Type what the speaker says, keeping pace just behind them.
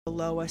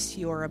below us,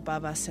 you are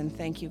above us, and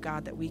thank you,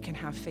 God, that we can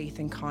have faith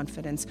and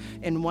confidence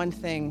in one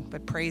thing,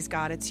 but praise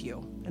God, it's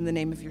you. In the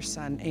name of your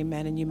Son,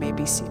 amen, and you may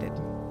be seated.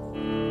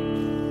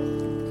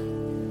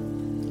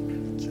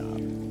 Good job.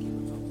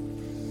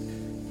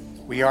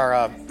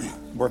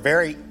 You're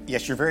very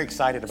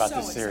excited about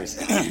this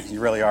series.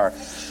 You really are.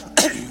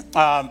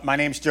 My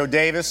name's Joe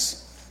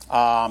Davis,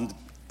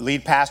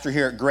 lead pastor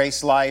here at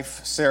Grace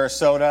Life,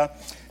 Sarasota,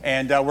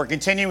 and we're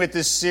continuing with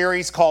this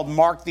series called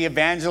Mark the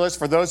Evangelist.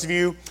 For those of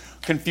you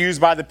confused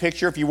by the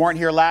picture, if you weren't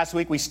here last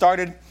week, I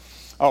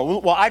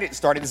didn't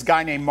start it. This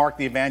guy named Mark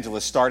the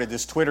Evangelist started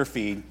this Twitter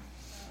feed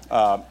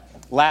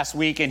last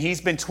week, and he's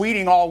been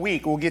tweeting all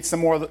week. We'll get to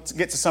some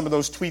of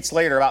those tweets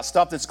later about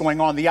stuff that's going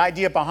on. The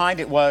idea behind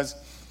it was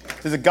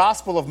that the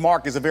Gospel of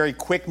Mark is a very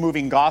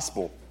quick-moving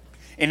gospel,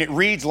 and it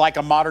reads like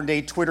a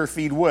modern-day Twitter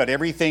feed would.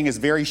 Everything is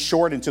very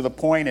short and to the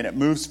point, and it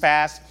moves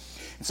fast.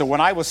 And so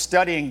when I was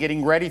studying,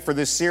 getting ready for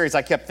this series,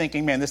 I kept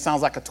thinking, man, this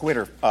sounds like a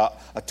tweet,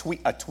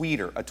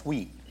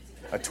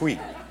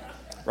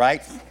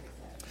 right?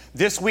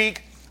 This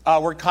week,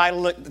 we're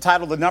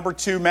titled the number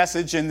 2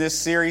 message in this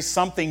series,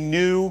 Something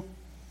New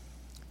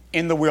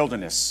in the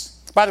Wilderness.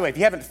 By the way, if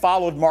you haven't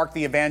followed at Mark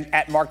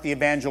the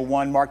Evangel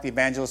 1, Mark the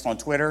Evangelist on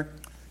Twitter,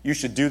 you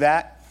should do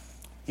that.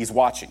 He's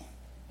watching.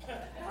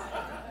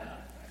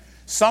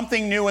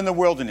 Something new in the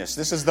wilderness.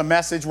 This is the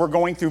message. We're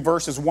going through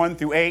verses 1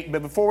 through 8.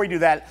 But before we do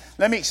that,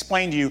 let me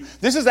explain to you.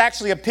 This is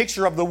actually a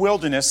picture of the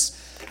wilderness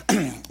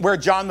where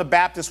John the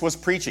Baptist was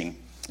preaching.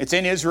 It's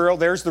in Israel.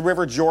 There's the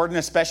River Jordan,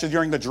 especially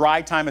during the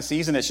dry time of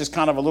season. It's just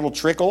kind of a little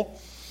trickle.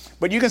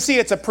 But you can see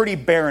it's a pretty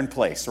barren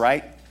place,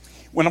 right?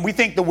 When we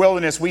think the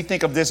wilderness, we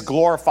think of this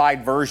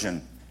glorified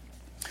version.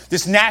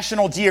 This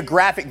National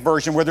Geographic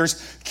version where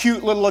there's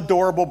cute little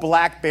adorable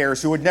black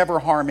bears who would never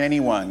harm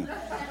anyone.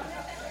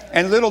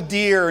 And little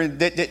deer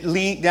that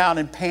lean down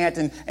and pant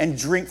and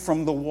drink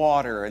from the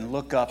water and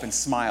look up and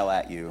smile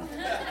at you.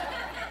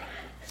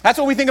 That's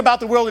what we think about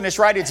the wilderness,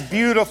 right? It's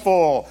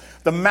beautiful.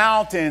 The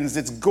mountains,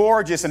 it's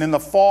gorgeous. And in the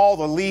fall,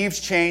 the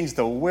leaves change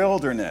the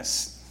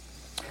wilderness.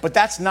 But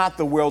that's not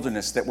the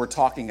wilderness that we're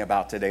talking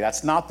about today.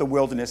 That's not the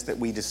wilderness that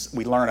we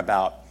learn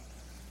about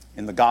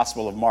in the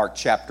Gospel of Mark,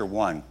 chapter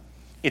 1.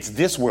 It's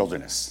this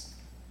wilderness.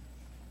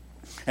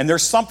 And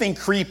there's something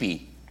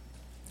creepy,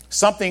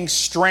 something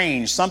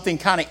strange, something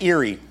kind of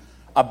eerie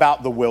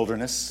about the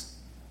wilderness.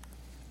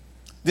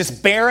 This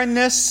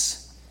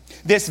barrenness,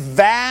 this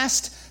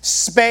vast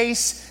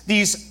space,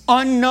 these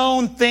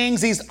unknown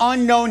things, these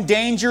unknown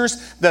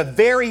dangers, the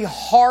very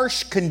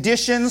harsh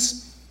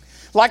conditions.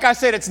 Like I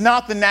said, it's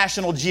not the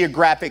National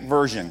Geographic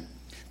version.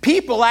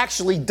 People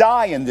actually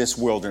die in this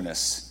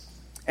wilderness,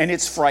 and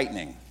it's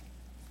frightening.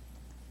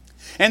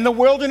 And the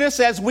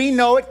wilderness, as we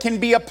know it, can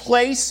be a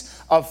place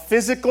of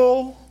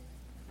physical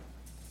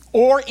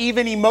or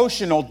even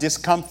emotional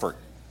discomfort.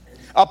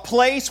 A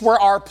place where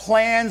our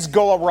plans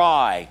go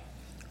awry,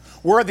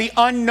 where the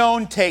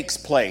unknown takes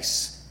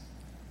place.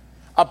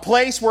 A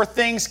place where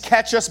things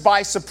catch us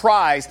by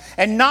surprise,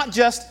 and not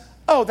just,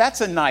 oh,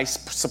 that's a nice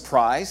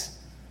surprise.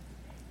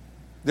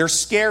 They're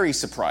scary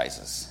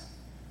surprises.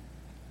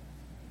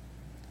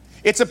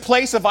 It's a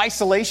place of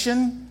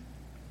isolation,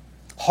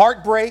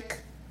 heartbreak.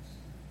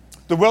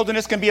 The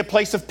wilderness can be a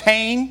place of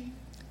pain.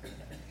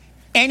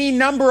 Any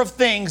number of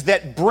things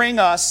that bring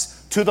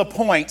us to the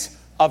point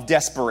of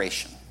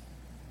desperation.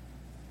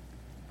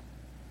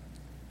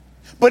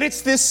 But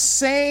it's this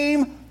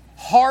same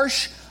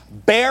harsh,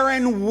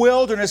 barren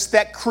wilderness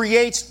that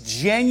creates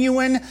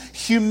genuine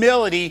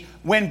humility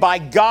when by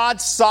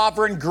God's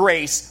sovereign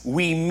grace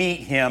we meet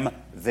Him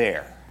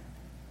there.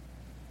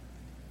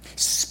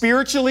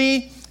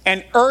 Spiritually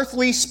and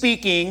earthly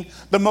speaking,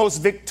 the most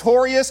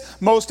victorious,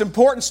 most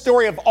important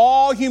story of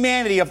all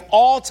humanity, of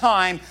all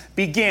time,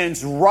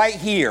 begins right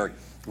here,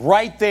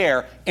 right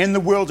there in the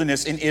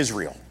wilderness in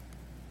Israel.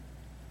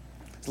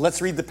 So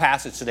let's read the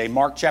passage today,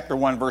 Mark chapter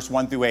 1, verse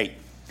 1 through 8.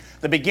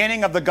 The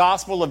beginning of the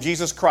gospel of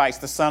Jesus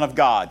Christ, the Son of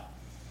God.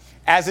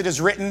 As it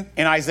is written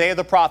in Isaiah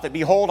the prophet,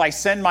 "Behold, I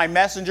send my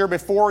messenger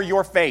before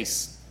your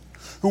face,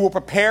 who will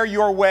prepare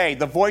your way."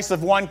 The voice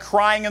of one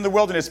crying in the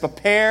wilderness,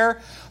 "Prepare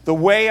the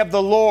way of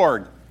the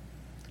Lord.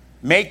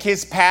 Make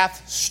his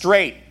path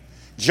straight."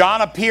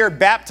 John appeared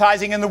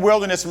baptizing in the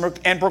wilderness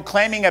and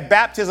proclaiming a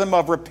baptism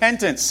of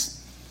repentance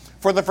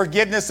for the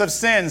forgiveness of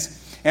sins.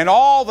 And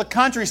all the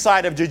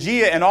countryside of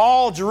Judea and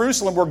all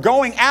Jerusalem were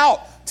going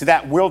out to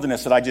that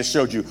wilderness that I just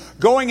showed you.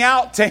 Going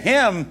out to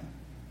him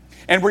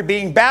and were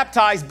being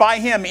baptized by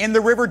him in the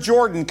river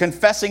Jordan,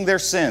 confessing their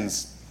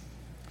sins.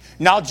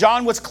 Now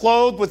John was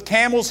clothed with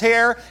camel's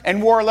hair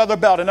and wore a leather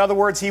belt. In other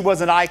words, he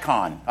was an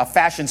icon, a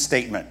fashion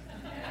statement.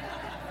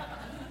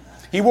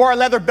 He wore a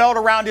leather belt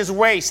around his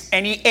waist,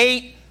 and he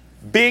ate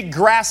big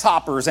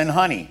grasshoppers and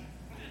honey.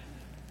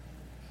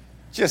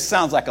 Just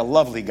sounds like a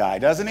lovely guy,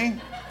 doesn't he?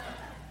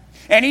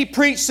 And he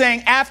preached,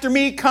 saying, "After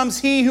me comes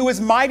he who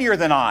is mightier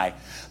than I,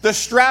 the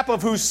strap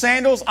of whose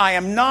sandals I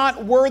am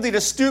not worthy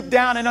to stoop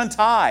down and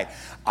untie.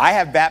 I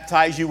have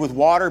baptized you with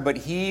water, but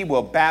he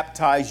will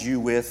baptize you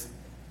with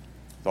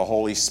the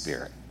Holy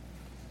Spirit."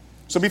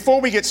 So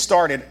before we get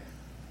started,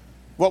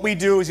 what we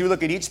do is we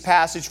look at each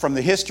passage from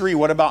the history.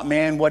 What about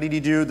man? What did he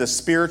do? The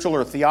spiritual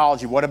or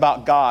theology. What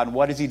about God?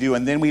 What does he do?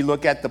 And then we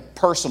look at the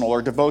personal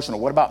or devotional.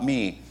 What about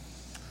me?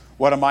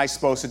 What am I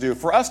supposed to do?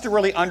 For us to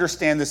really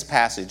understand this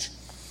passage,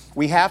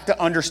 we have to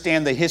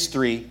understand the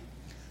history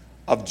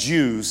of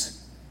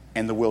Jews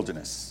and the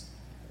wilderness.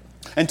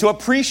 And to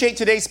appreciate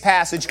today's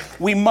passage,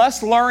 we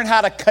must learn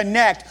how to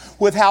connect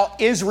with how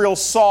Israel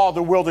saw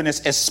the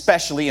wilderness,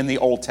 especially in the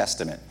Old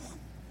Testament.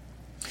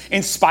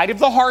 In spite of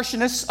the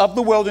harshness of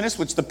the wilderness,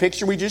 which the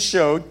picture we just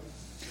showed,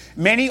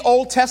 many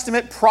Old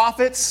Testament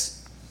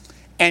prophets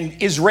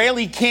and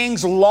Israeli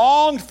kings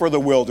longed for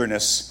the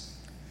wilderness.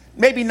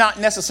 Maybe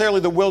not necessarily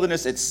the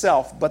wilderness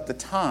itself, but the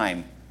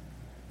time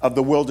of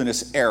the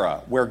wilderness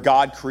era where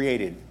God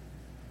created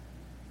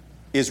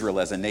Israel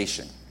as a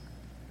nation.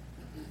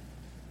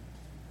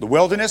 The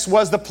wilderness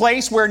was the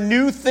place where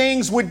new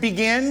things would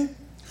begin,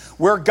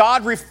 where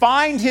God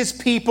refined his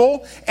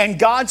people and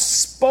God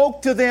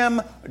spoke to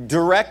them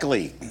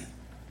directly.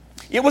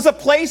 It was a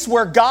place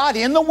where God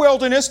in the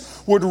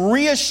wilderness would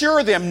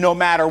reassure them no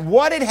matter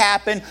what had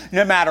happened,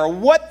 no matter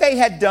what they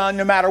had done,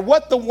 no matter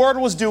what the world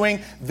was doing,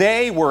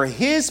 they were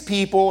his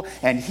people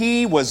and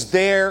he was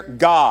their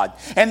God.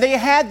 And they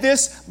had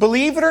this,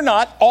 believe it or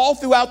not, all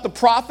throughout the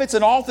prophets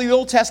and all through the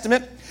Old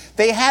Testament,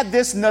 they had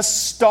this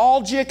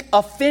nostalgic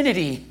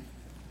affinity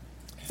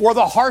for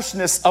the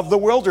harshness of the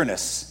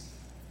wilderness.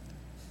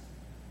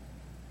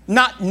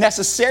 Not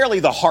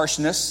necessarily the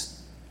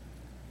harshness,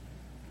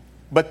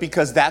 but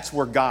because that's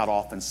where God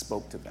often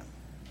spoke to them.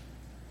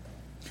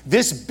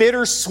 This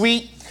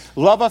bittersweet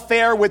love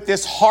affair with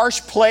this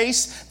harsh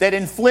place that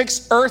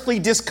inflicts earthly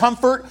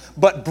discomfort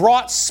but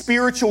brought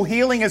spiritual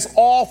healing is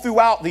all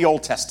throughout the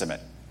Old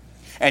Testament.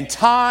 And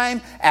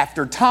time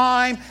after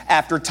time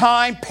after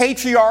time,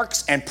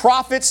 patriarchs and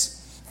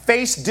prophets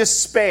faced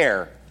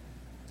despair,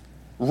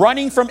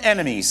 running from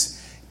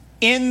enemies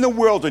in the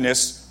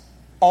wilderness,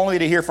 only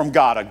to hear from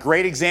God. A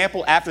great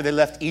example, after they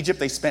left Egypt,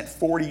 they spent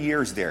 40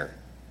 years there.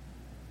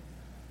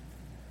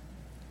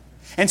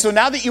 And so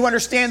now that you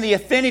understand the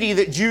affinity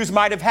that Jews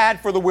might have had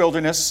for the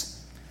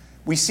wilderness,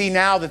 we see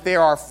now that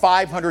there are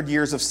 500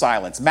 years of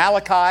silence.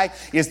 Malachi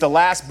is the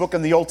last book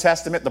in the Old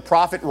Testament. The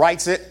prophet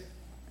writes it,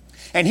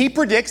 and he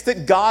predicts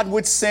that God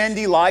would send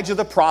Elijah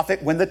the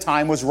prophet when the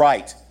time was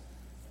right.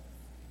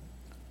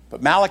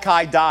 But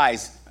Malachi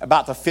dies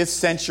about the 5th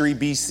century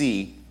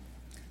BC,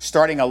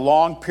 starting a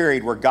long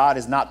period where God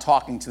is not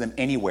talking to them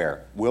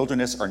anywhere,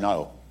 wilderness or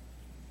no.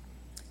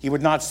 He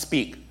would not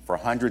speak for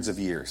hundreds of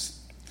years.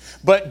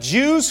 But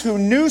Jews who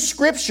knew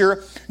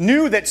Scripture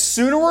knew that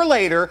sooner or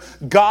later,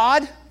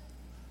 God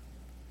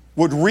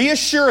would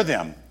reassure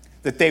them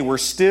that they were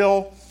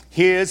still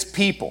his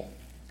people,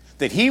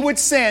 that he would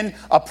send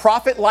a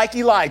prophet like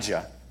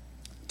Elijah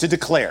to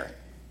declare.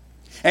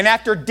 And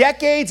after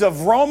decades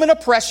of Roman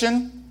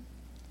oppression,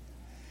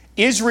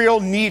 Israel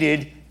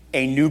needed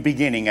a new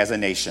beginning as a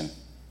nation.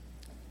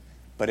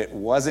 But it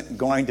wasn't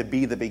going to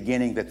be the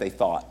beginning that they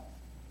thought.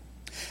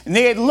 And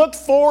they had looked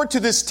forward to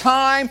this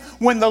time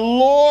when the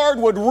Lord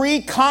would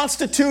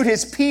reconstitute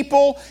his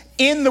people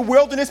in the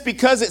wilderness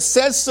because it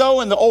says so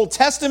in the Old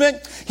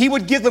Testament. He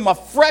would give them a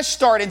fresh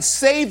start and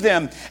save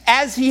them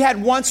as he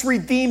had once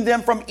redeemed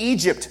them from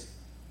Egypt,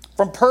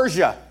 from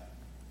Persia,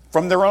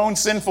 from their own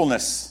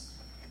sinfulness.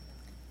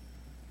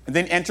 And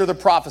then enter the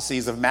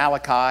prophecies of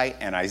Malachi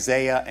and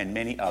Isaiah and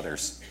many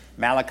others.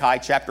 Malachi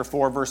chapter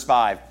 4, verse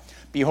 5.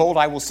 Behold,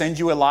 I will send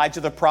you Elijah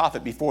the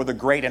prophet before the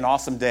great and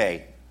awesome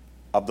day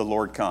of the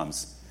Lord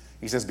comes.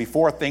 He says,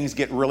 before things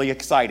get really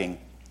exciting,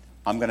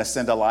 I'm going to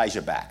send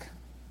Elijah back.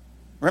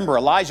 Remember,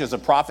 Elijah is a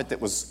prophet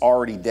that was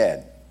already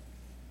dead.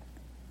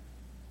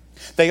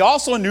 They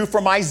also knew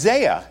from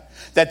Isaiah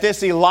that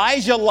this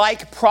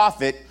Elijah-like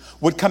prophet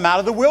would come out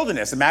of the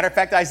wilderness. As a matter of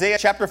fact, Isaiah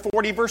chapter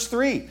 40, verse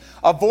 3,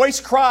 a voice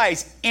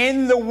cries,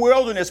 in the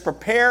wilderness,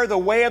 prepare the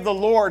way of the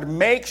Lord,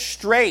 make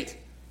straight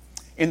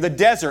in the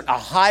desert a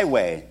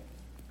highway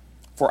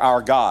for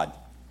our God.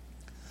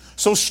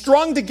 So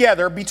strung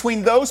together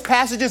between those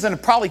passages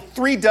and probably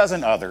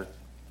 36 other,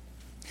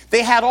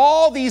 they had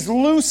all these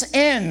loose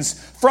ends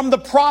from the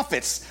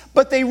prophets,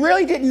 but they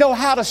really didn't know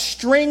how to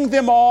string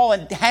them all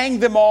and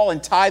hang them all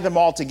and tie them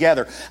all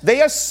together.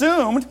 They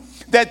assumed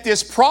that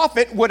this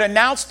prophet would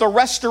announce the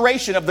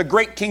restoration of the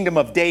great kingdom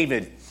of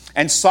David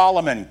and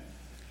Solomon.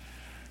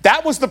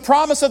 That was the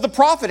promise of the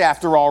prophet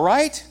after all,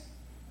 right?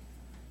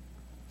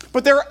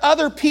 But there are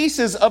other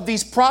pieces of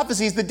these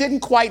prophecies that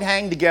didn't quite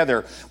hang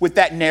together with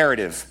that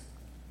narrative.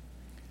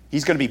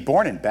 He's going to be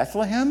born in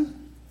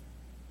Bethlehem?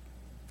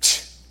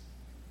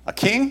 A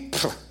king?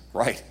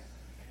 Right.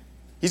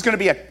 He's going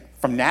to be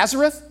from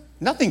Nazareth?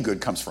 Nothing good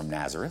comes from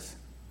Nazareth.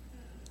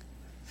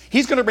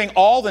 He's going to bring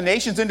all the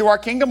nations into our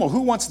kingdom? Well,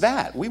 who wants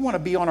that? We want to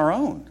be on our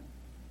own.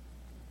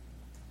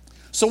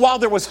 So while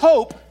there was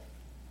hope,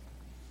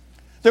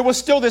 there was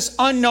still this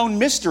unknown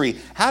mystery.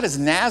 How does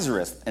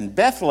Nazareth and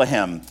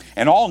Bethlehem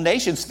and all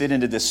nations fit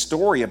into this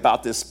story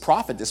about this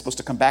prophet that's supposed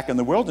to come back in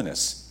the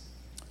wilderness?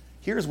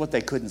 Here's what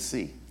they couldn't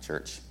see,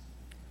 church.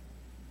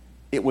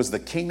 It was the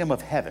kingdom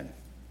of heaven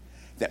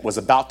that was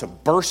about to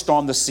burst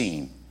on the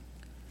scene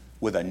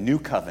with a new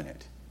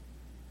covenant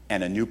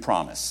and a new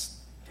promise.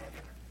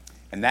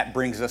 And that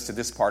brings us to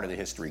this part of the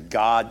history.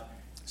 God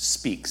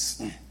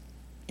speaks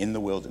in the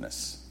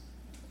wilderness.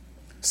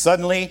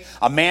 Suddenly,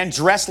 a man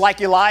dressed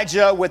like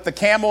Elijah with the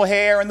camel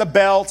hair and the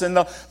belt and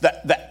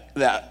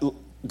the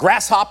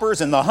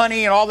grasshoppers and the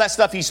honey and all that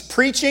stuff, he's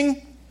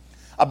preaching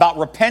about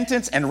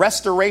repentance and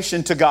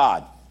restoration to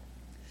God.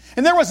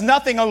 And there was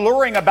nothing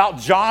alluring about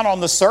John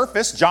on the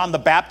surface, John the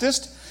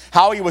Baptist,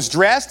 how he was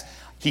dressed.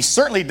 He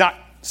certainly did not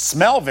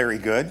smell very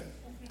good.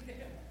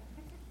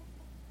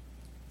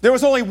 There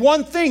was only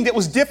one thing that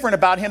was different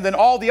about him than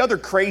all the other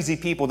crazy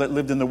people that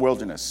lived in the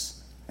wilderness.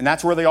 And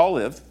that's where they all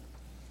lived.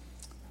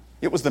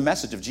 It was the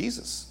message of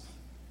Jesus.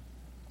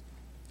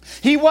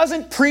 He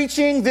wasn't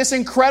preaching this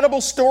incredible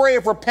story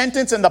of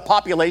repentance in the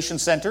population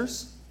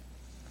centers.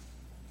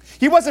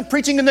 He wasn't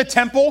preaching in the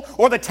temple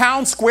or the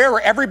town square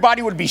where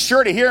everybody would be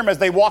sure to hear him as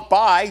they walk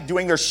by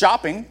doing their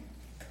shopping.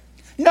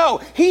 No,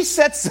 he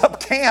sets up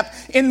camp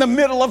in the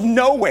middle of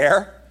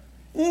nowhere,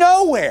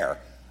 the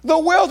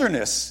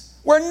wilderness,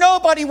 where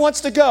nobody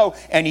wants to go,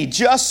 and he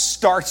just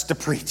starts to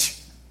preach.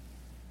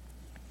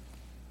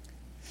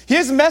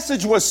 His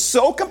message was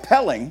so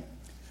compelling,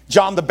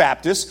 John the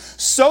Baptist,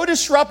 so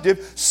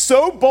disruptive,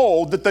 so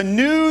bold that the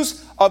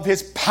news of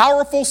his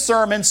powerful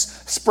sermons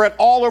spread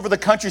all over the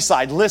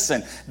countryside.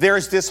 Listen,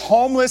 there's this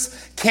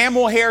homeless,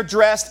 camel hair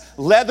dressed,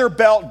 leather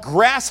belt,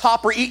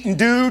 grasshopper eating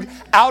dude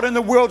out in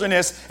the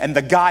wilderness, and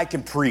the guy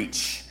can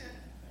preach.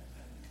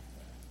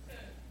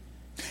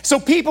 So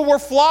people were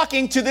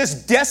flocking to this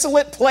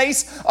desolate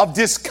place of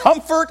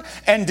discomfort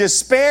and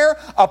despair,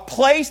 a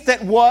place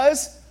that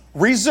was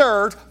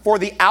reserved for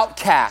the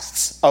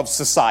outcasts of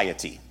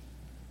society.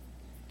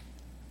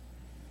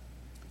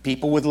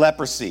 People with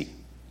leprosy,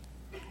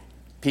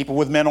 people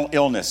with mental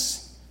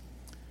illness,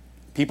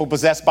 people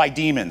possessed by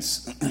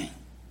demons,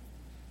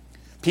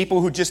 people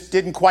who just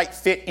didn't quite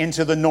fit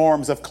into the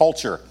norms of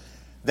culture.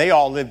 They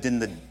all lived in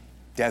the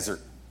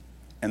desert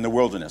and the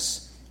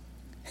wilderness.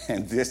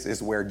 And this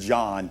is where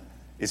John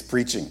is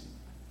preaching.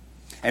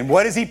 And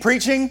what is he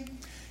preaching?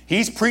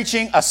 He's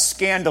preaching a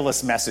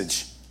scandalous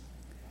message.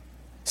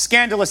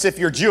 Scandalous if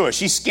you're Jewish.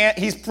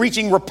 He's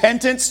preaching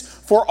repentance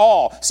for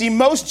all. See,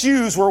 most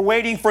Jews were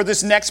waiting for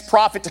this next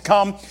prophet to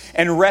come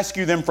and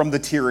rescue them from the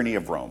tyranny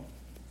of Rome.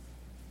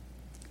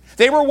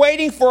 They were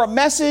waiting for a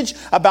message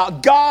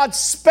about God's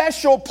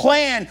special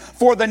plan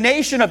for the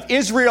nation of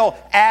Israel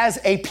as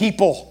a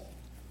people.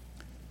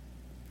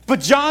 But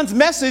John's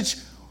message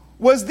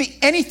was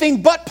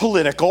anything but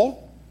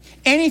political,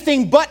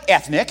 anything but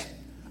ethnic,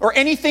 or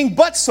anything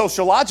but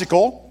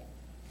sociological.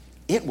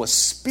 It was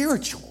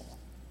spiritual.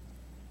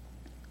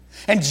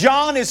 And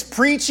John is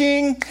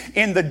preaching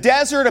in the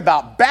desert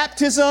about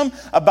baptism,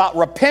 about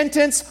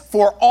repentance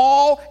for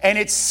all, and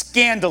it's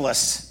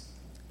scandalous.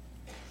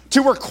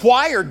 To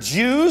require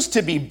Jews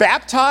to be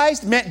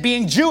baptized meant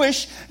being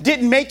Jewish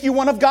didn't make you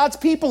one of God's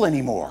people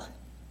anymore.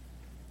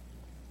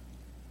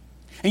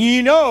 And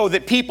you know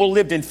that people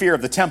lived in fear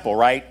of the temple,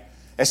 right?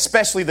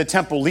 Especially the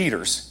temple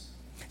leaders.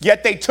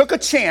 Yet they took a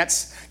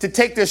chance to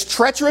take this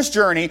treacherous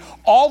journey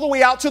all the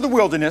way out to the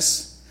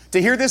wilderness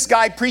to hear this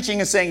guy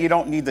preaching and saying, you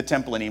don't need the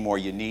temple anymore.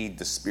 You need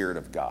the Spirit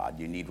of God.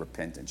 You need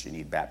repentance. You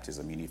need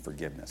baptism. You need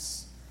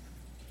forgiveness.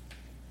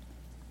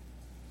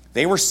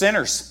 They were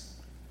sinners,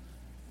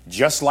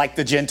 just like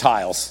the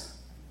Gentiles,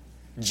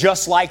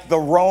 just like the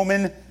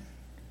Roman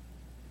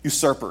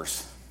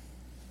usurpers.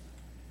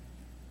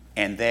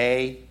 And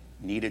they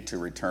needed to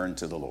return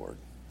to the Lord.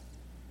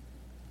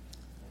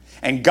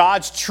 And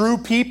God's true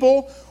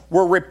people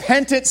were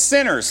repentant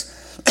sinners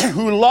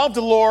who loved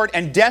the Lord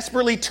and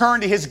desperately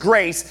turned to his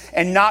grace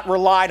and not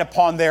relied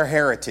upon their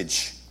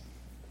heritage.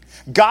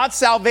 God's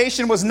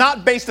salvation was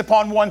not based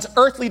upon one's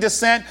earthly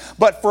descent,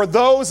 but for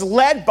those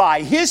led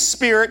by his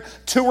Spirit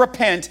to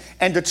repent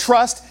and to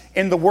trust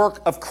in the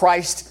work of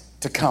Christ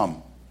to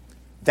come.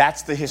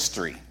 That's the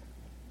history.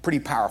 Pretty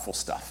powerful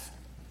stuff.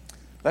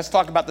 Let's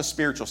talk about the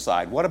spiritual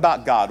side. What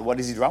about God? What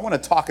does he do? I want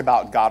to talk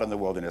about God in the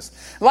wilderness.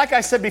 Like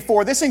I said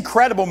before, this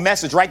incredible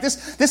message, right?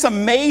 This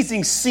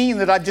amazing scene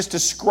that I've just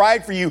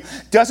described for you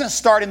doesn't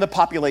start in the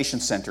population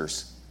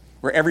centers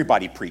where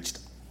everybody preached.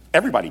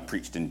 Everybody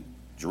preached in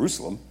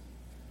Jerusalem.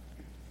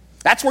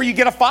 That's where you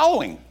get a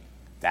following.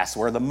 That's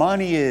where the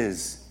money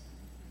is.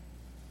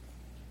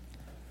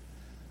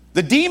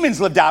 The demons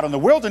lived out in the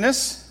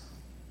wilderness.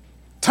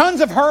 Tons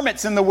of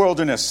hermits in the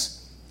wilderness.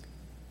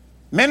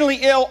 Mentally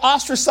ill,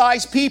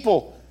 ostracized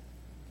people.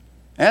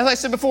 And as I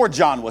said before,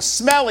 John was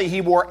smelly. He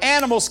wore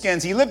animal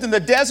skins. He lived in the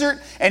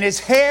desert, and his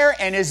hair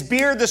and his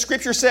beard, the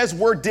scripture says,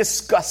 were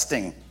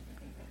disgusting.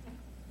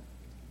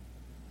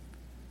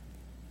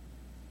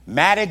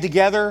 Matted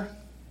together.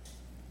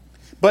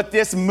 But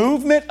this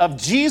movement of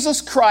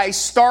Jesus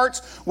Christ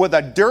starts with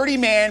a dirty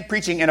man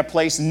preaching in a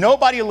place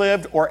nobody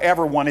lived or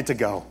ever wanted to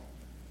go.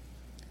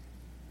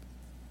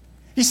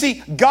 You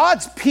see,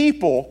 God's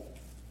people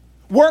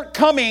weren't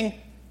coming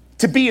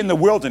to be in the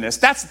wilderness.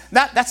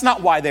 That's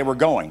not why they were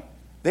going.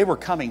 They were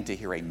coming to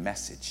hear a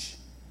message.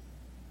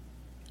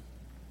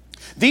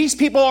 These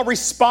people are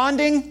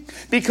responding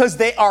because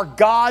they are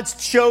God's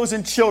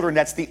chosen children.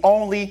 That's the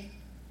only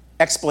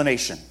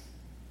explanation.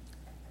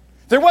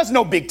 There was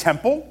no big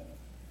temple.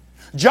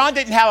 John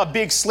didn't have a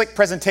big slick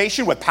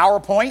presentation with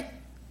PowerPoint.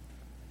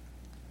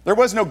 There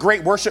was no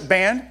great worship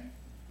band.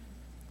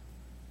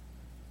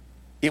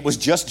 It was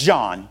just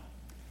John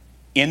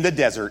in the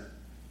desert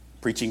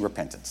preaching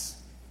repentance.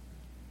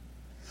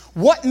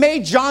 What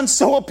made John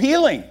so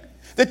appealing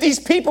that these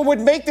people would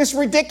make this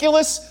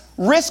ridiculous,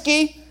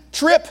 risky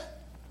trip?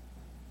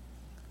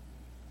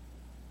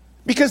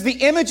 Because the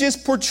images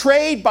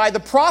portrayed by the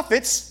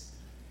prophets,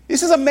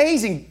 this is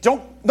amazing.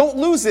 Don't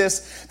lose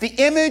this. The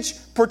image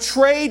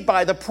portrayed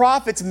by the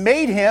prophets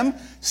made him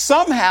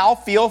somehow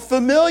feel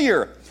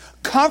familiar,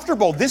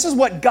 comfortable. This is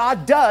what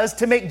God does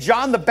to make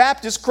John the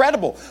Baptist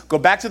credible. Go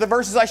back to the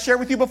verses I shared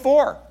with you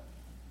before.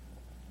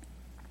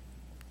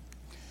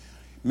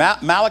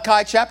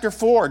 Malachi chapter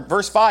 4,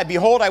 verse 5.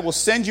 Behold, I will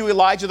send you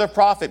Elijah the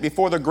prophet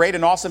before the great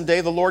and awesome day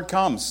of the Lord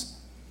comes.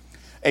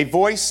 A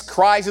voice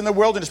cries in the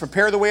wilderness,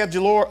 prepare the way of the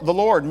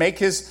Lord. Make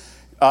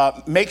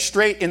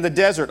straight in the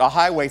desert a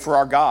highway for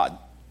our God.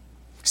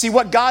 See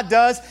what God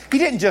does? He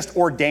didn't just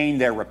ordain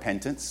their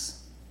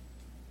repentance.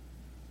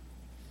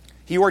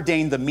 He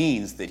ordained the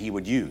means that he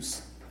would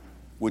use,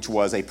 which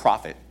was a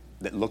prophet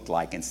that looked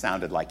like and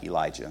sounded like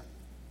Elijah.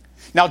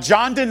 Now,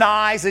 John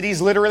denies that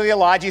he's literally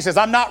Elijah. He says,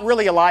 I'm not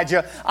really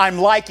Elijah, I'm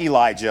like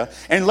Elijah.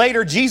 And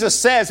later, Jesus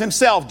says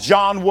himself,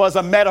 John was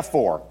a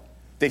metaphor,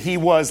 that he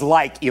was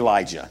like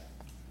Elijah.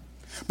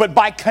 But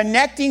by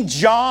connecting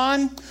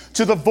John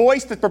to the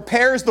voice that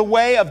prepares the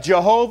way of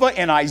Jehovah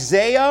in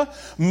Isaiah,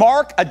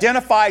 Mark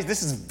identifies,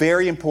 this is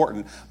very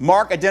important,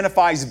 Mark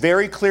identifies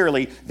very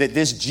clearly that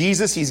this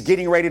Jesus he's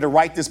getting ready to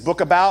write this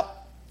book about,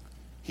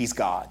 he's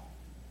God.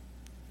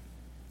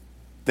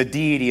 The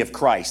deity of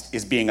Christ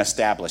is being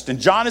established. And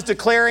John is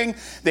declaring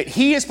that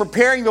he is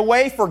preparing the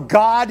way for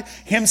God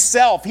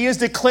himself. He is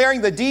declaring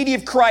the deity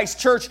of Christ.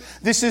 Church,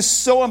 this is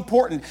so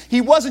important.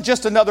 He wasn't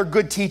just another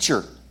good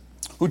teacher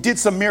who did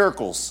some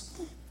miracles.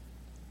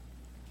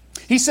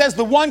 He says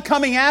the one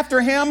coming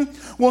after him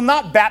will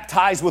not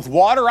baptize with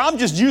water. I'm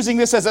just using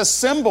this as a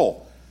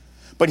symbol.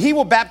 But he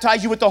will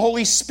baptize you with the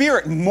Holy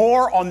Spirit.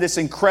 More on this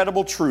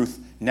incredible truth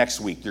next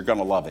week. You're going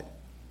to love it.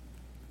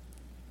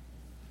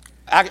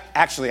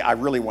 Actually, I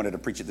really wanted to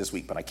preach it this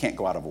week, but I can't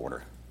go out of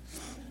order.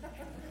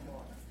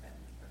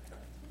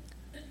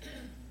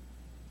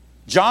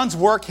 John's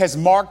work has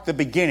marked the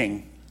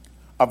beginning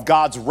of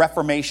God's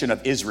reformation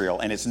of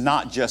Israel. And it's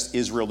not just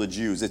Israel, the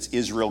Jews. It's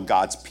Israel,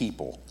 God's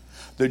people.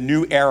 The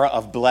new era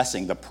of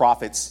blessing the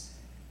prophets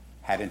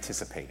had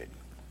anticipated.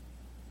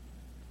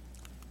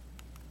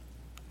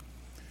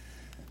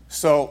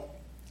 So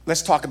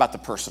let's talk about the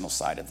personal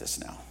side of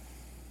this now.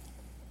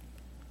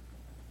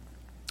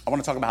 I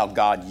want to talk about how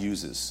God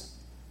uses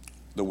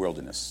the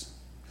wilderness.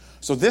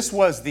 So this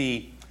was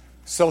the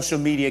social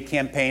media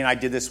campaign I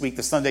did this week,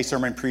 the Sunday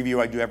sermon preview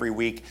I do every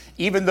week.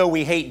 Even though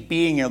we hate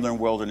being in the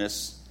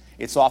wilderness,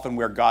 it's often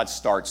where God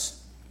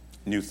starts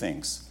new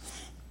things.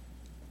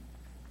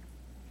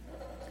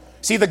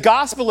 See, the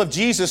gospel of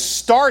Jesus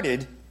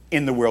started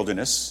in the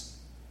wilderness,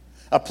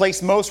 a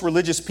place most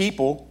religious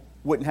people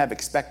wouldn't have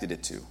expected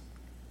it to.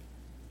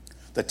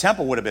 The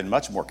temple would have been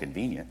much more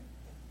convenient,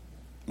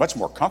 much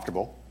more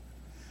comfortable.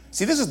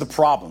 See, this is the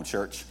problem,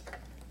 church.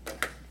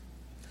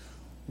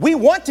 We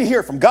want to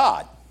hear from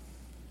God,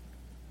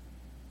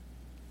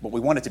 but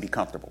we want it to be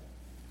comfortable.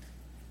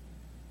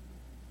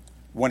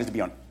 We want it to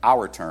be on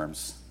our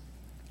terms,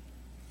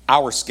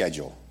 our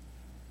schedule.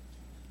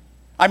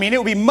 I mean, it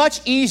would be much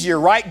easier,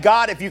 right,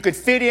 God, if you could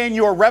fit in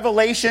your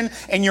revelation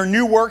and your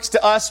new works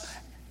to us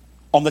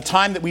on the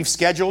time that we've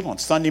scheduled on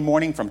Sunday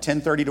morning from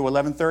 10:30 to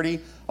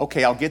 11:30.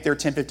 Okay, I'll get there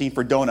 10:15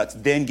 for donuts,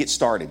 then get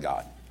started,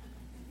 God.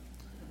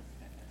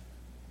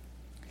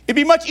 It'd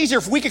be much easier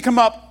if we could come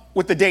up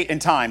with the date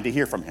and time to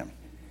hear from him.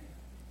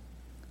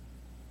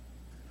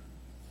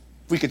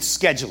 If we could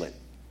schedule it.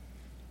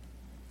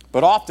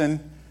 But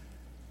often,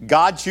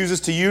 God chooses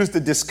to use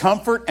the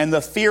discomfort and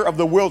the fear of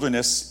the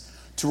wilderness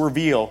to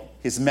reveal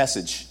his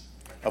message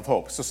of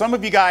hope. So some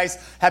of you guys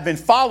have been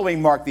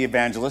following Mark the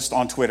Evangelist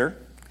on Twitter.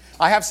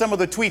 I have some of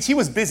the tweets. He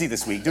was busy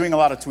this week doing a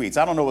lot of tweets.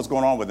 I don't know what's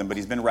going on with him, but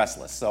he's been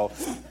restless. So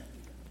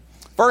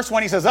first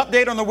one, he says,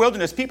 update on the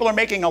wilderness. People are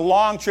making a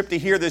long trip to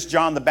hear this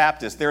John the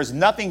Baptist. There's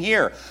nothing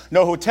here.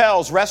 No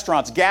hotels,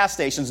 restaurants, gas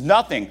stations,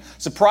 nothing.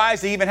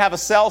 Surprised they even have a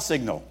cell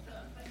signal.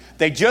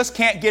 They just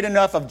can't get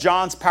enough of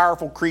John's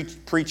powerful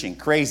preaching.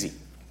 Crazy.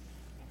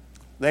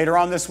 Later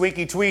on this week,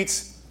 he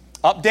tweets,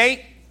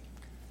 update.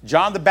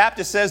 John the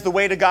Baptist says the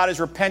way to God is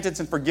repentance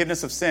and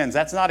forgiveness of sins.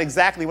 That's not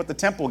exactly what the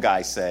temple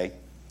guys say.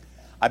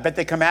 I bet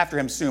they come after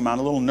him soon. I'm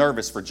a little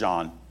nervous for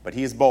John, but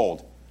he is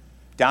bold.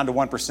 Down to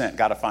 1%.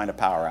 Got to find a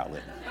power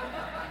outlet.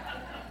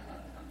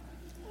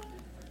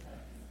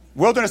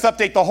 Wilderness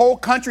update. The whole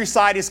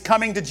countryside is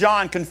coming to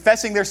John,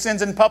 confessing their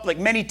sins in public.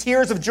 Many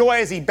tears of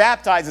joy as he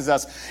baptizes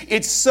us.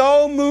 It's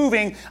so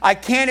moving, I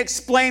can't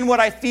explain what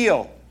I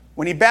feel.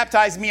 When he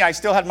baptized me, I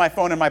still had my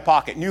phone in my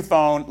pocket. New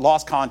phone,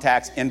 lost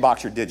contacts,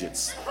 inbox your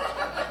digits.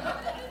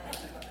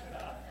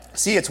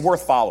 See, it's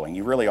worth following.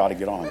 You really ought to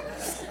get on.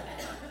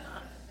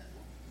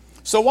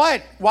 So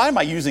why am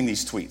I using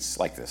these tweets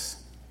like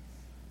this?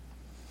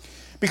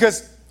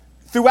 Because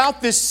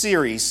throughout this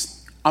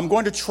series, I'm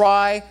going to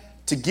try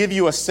to give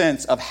you a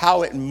sense of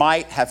how it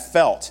might have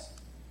felt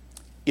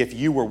if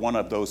you were one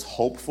of those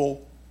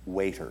hopeful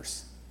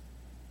waiters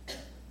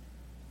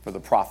for the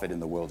prophet in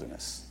the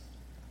wilderness.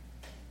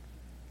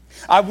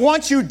 I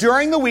want you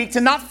during the week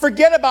to not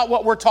forget about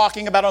what we're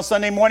talking about on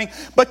Sunday morning,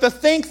 but to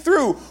think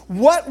through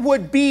what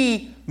would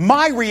be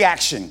my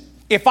reaction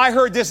if I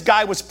heard this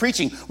guy was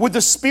preaching. Would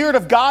the Spirit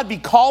of God be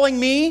calling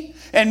me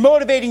and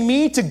motivating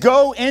me to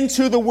go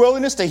into the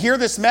wilderness to hear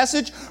this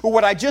message, or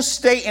would I just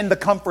stay in the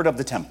comfort of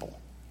the temple?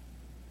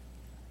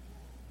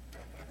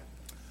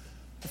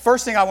 The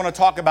first thing I want to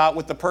talk about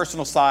with the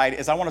personal side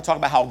is I want to talk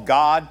about how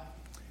God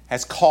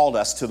has called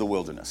us to the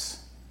wilderness.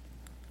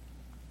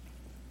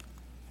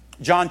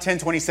 John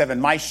 10:27,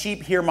 my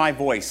sheep hear my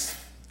voice,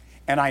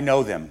 and I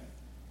know them,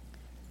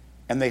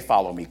 and they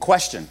follow me.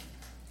 Question,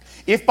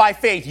 if by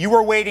faith you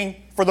were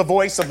waiting for the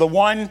voice of the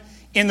one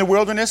in the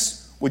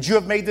wilderness, would you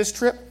have made this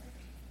trip?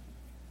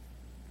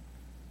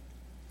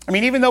 I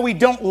mean, even though we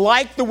don't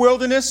like the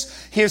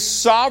wilderness, His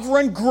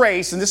sovereign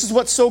grace, and this is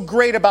what's so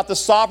great about the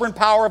sovereign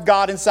power of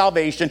God in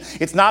salvation,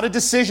 it's not a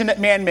decision that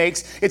man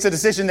makes, it's a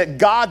decision that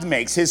God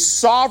makes. His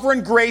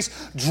sovereign grace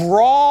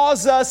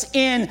draws us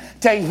in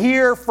to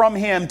hear from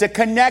Him, to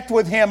connect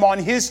with Him on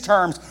His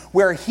terms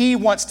where He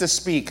wants to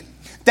speak.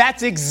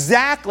 That's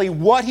exactly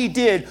what He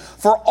did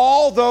for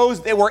all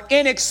those that were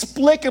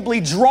inexplicably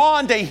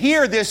drawn to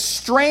hear this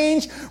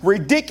strange,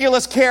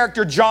 ridiculous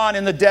character, John,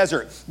 in the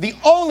desert. The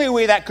only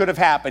way that could have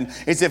happened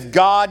is if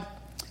God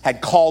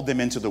had called them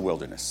into the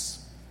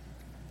wilderness.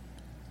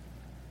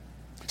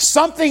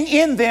 Something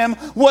in them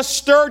was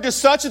stirred to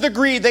such a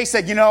degree, they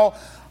said,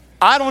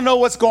 I don't know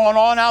what's going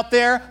on out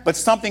there, but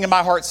something in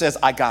my heart says,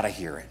 I got to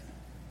hear it.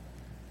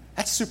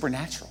 That's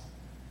supernatural.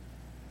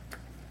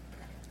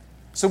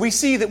 So we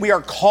see that we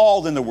are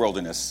called in the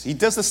wilderness. He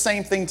does the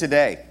same thing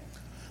today.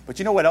 But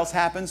you know what else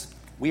happens?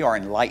 We are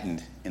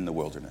enlightened in the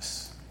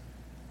wilderness.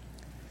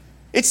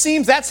 It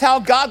seems that's how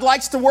God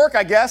likes to work,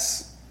 I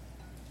guess.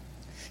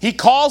 He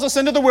calls us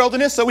into the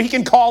wilderness so He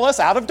can call us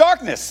out of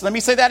darkness. Let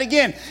me say that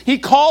again. He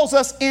calls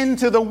us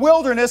into the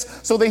wilderness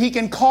so that He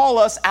can call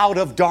us out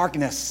of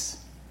darkness.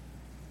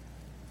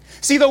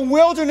 See, the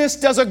wilderness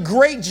does a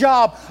great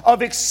job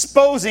of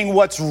exposing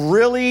what's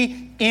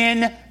really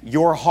in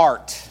your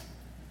heart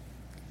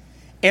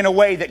in a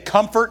way that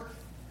comfort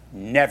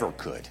never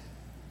could.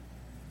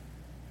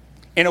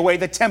 In a way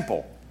the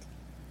temple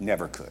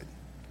never could.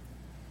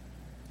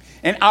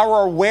 And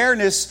our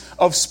awareness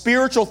of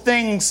spiritual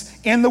things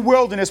in the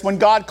wilderness, when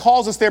God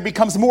calls us there,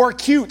 becomes more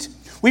acute.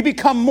 We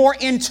become more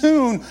in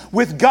tune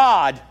with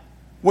God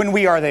when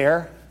we are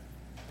there.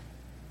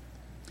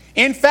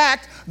 In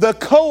fact, the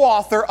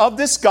co-author of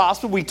this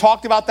gospel, we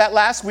talked about that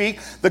last week,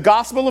 the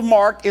Gospel of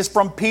Mark is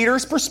from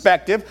Peter's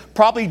perspective,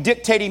 probably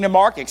dictating to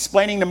Mark,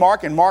 explaining to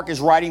Mark, and Mark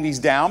is writing these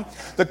down.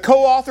 The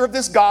co-author of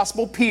this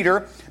gospel,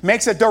 Peter,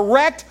 makes a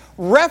direct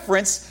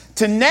reference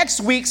to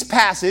next week's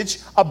passage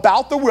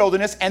about the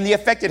wilderness and the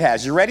effect it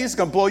has. You ready? It's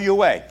going to blow you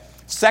away.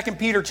 2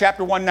 Peter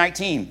chapter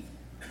 1:19.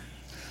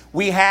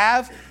 We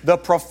have the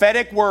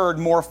prophetic word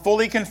more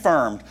fully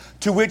confirmed,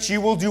 to which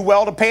you will do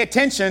well to pay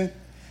attention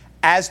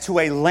as to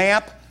a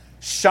lamp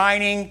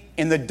shining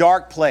in the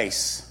dark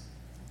place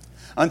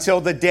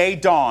until the day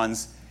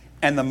dawns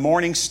and the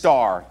morning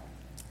star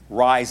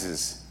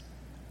rises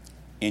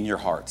in your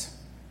heart.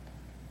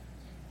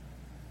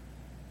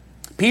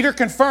 Peter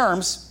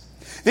confirms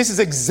this is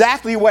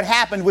exactly what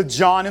happened with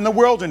John in the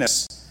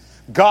wilderness.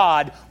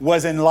 God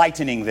was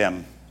enlightening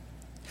them.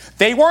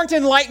 They weren't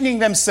enlightening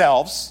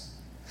themselves.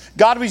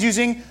 God was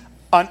using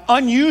an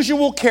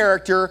unusual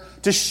character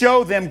to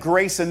show them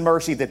grace and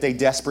mercy that they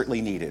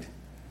desperately needed.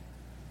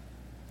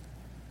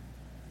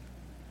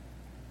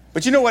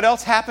 But you know what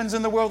else happens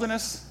in the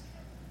wilderness?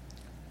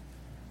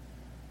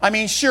 I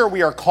mean, sure,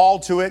 we are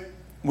called to it.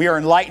 We are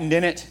enlightened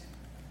in it.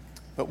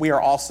 But we are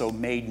also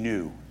made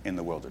new in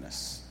the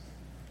wilderness.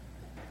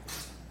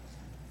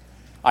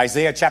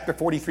 Isaiah chapter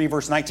 43,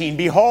 verse 19.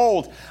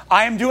 Behold,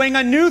 I am doing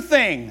a new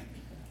thing.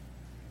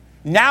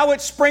 Now it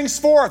springs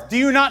forth. Do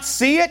you not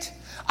see it?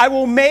 I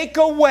will make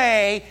a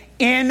way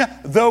in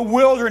the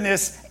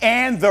wilderness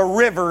and the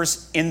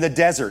rivers in the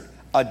desert.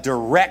 A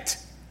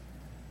direct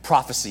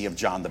prophecy of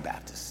John the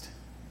Baptist.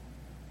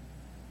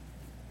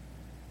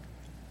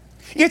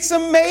 It's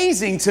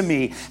amazing to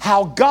me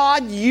how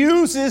God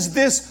uses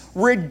this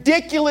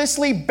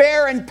ridiculously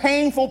bare and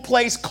painful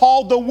place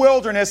called the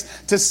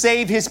wilderness to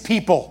save His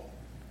people.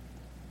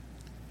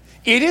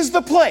 It is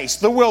the place,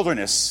 the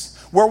wilderness,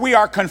 where we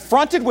are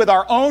confronted with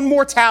our own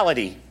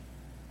mortality.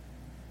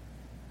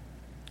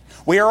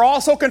 We are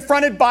also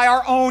confronted by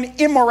our own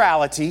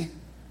immorality.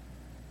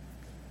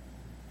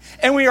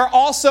 And we are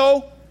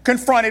also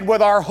confronted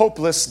with our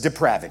hopeless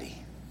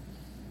depravity.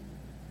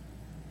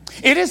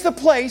 It is the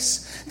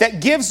place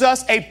that gives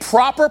us a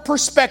proper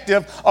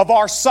perspective of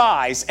our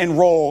size and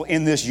role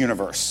in this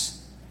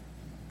universe.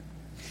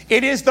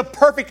 It is the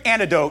perfect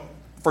antidote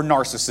for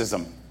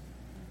narcissism,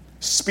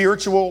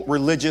 spiritual,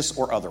 religious,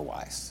 or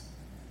otherwise.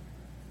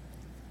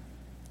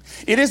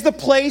 It is the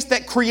place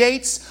that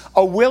creates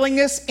a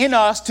willingness in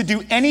us to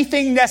do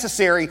anything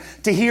necessary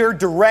to hear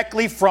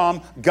directly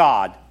from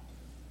God.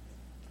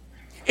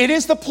 It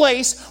is the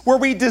place where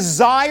we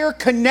desire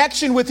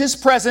connection with His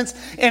presence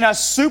in a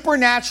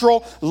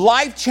supernatural,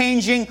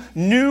 life-changing,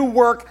 new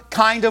work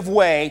kind of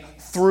way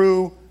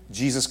through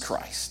Jesus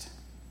Christ.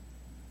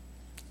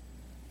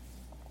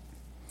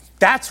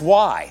 That's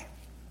why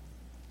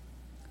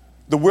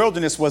the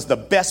wilderness was the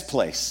best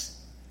place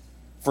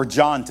for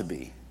John to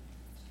be.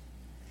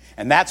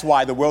 And that's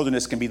why the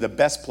wilderness can be the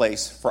best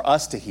place for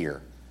us to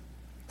hear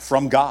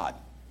from God.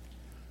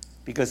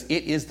 Because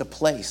it is the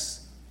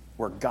place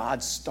where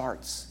God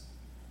starts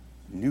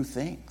new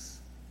things.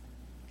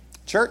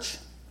 Church,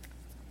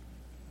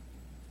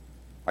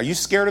 are you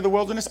scared of the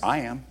wilderness?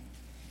 I am.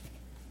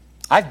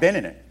 I've been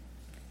in it.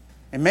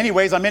 In many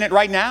ways, I'm in it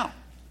right now.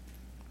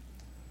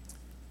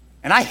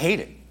 And I hate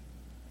it.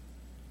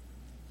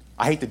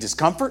 I hate the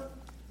discomfort.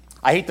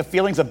 I hate the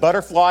feelings of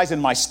butterflies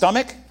in my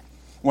stomach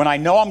when I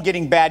know I'm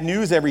getting bad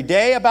news every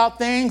day about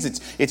things.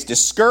 It's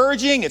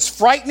discouraging. It's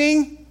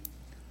frightening.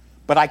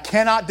 But I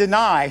cannot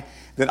deny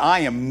that I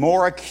am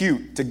more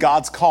acute to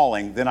God's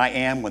calling than I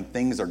am when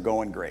things are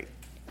going great.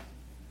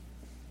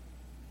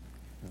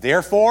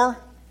 Therefore,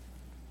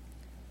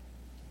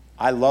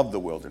 I love the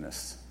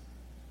wilderness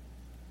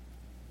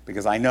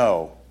because I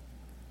know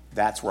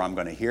that's where I'm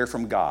going to hear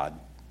from God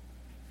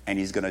and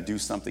He's going to do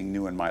something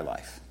new in my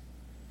life.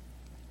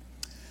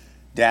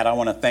 Dad, I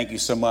want to thank you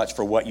so much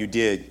for what you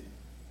did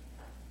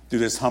through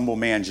this humble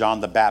man, John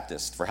the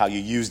Baptist, for how you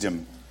used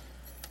him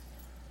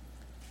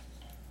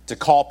to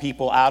call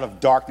people out of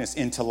darkness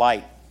into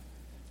light.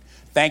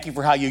 Thank you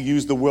for how you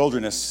used the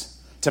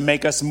wilderness to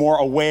make us more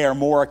aware,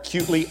 more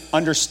acutely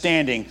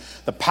understanding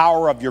the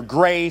power of your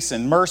grace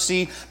and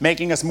mercy,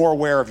 making us more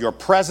aware of your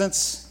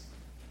presence.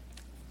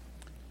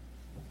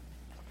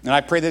 And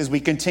I pray that as we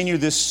continue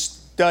this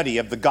study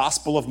of the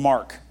Gospel of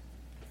Mark,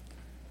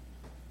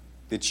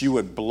 that you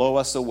would blow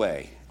us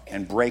away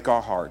and break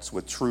our hearts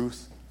with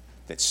truth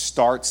that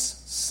starts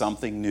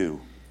something new.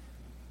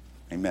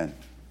 Amen.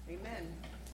 Amen.